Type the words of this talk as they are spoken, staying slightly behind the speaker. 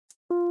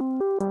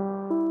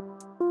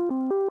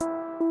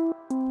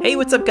Hey,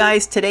 what's up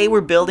guys? Today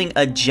we're building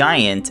a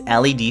giant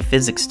LED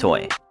physics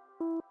toy.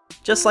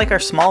 Just like our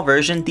small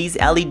version, these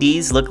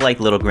LEDs look like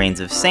little grains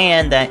of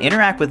sand that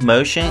interact with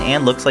motion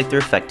and looks like they're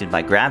affected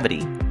by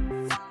gravity.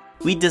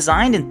 We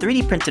designed and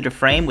 3D printed a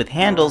frame with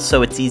handles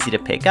so it's easy to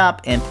pick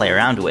up and play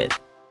around with.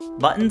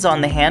 Buttons on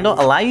the handle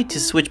allow you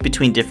to switch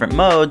between different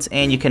modes,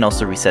 and you can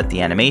also reset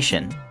the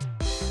animation.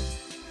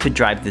 To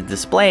drive the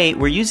display,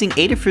 we're using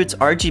Adafruit's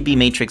RGB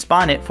matrix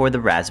bonnet for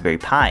the Raspberry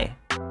Pi.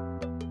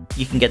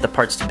 You can get the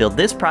parts to build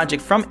this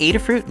project from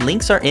Adafruit,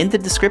 links are in the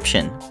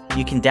description.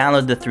 You can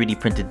download the 3D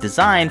printed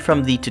design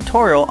from the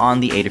tutorial on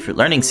the Adafruit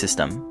Learning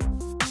System.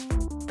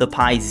 The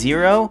Pi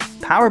Zero,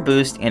 power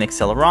boost, and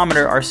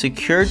accelerometer are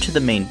secured to the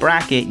main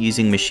bracket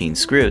using machine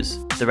screws.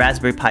 The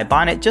Raspberry Pi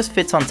bonnet just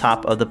fits on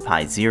top of the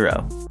Pi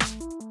Zero.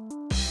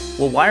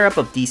 We'll wire up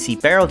a DC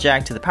barrel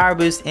jack to the power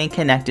boost and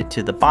connect it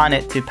to the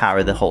bonnet to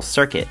power the whole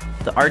circuit.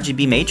 The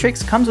RGB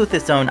matrix comes with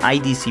its own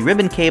IDC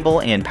ribbon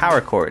cable and power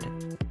cord.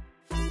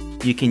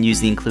 You can use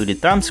the included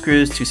thumb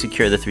screws to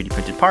secure the 3D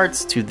printed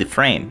parts to the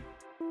frame.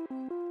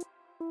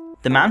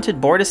 The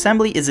mounted board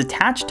assembly is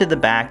attached to the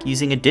back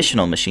using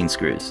additional machine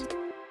screws.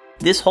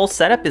 This whole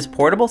setup is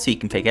portable so you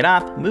can pick it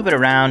up, move it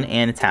around,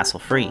 and it's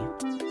hassle-free.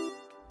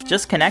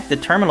 Just connect the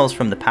terminals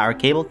from the power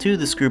cable to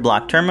the screw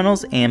block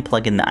terminals and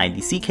plug in the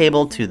IDC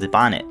cable to the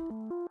bonnet.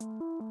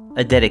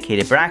 A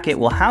dedicated bracket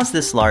will house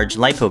this large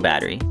LiPo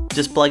battery.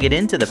 Just plug it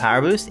into the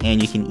power boost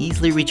and you can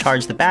easily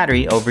recharge the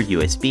battery over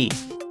USB.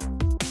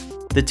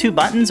 The two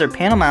buttons are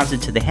panel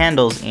mounted to the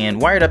handles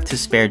and wired up to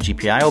spare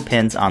GPIO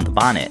pins on the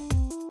bonnet.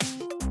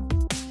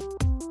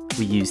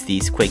 We use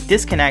these quick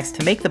disconnects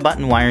to make the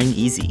button wiring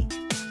easy.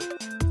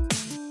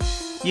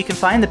 You can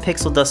find the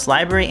Pixel Dust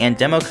library and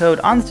demo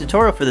code on the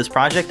tutorial for this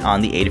project on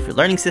the Adafruit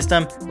Learning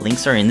System.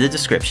 Links are in the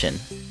description.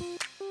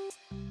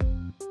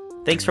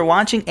 Thanks for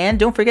watching, and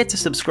don't forget to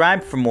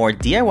subscribe for more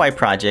DIY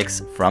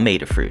projects from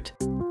Adafruit.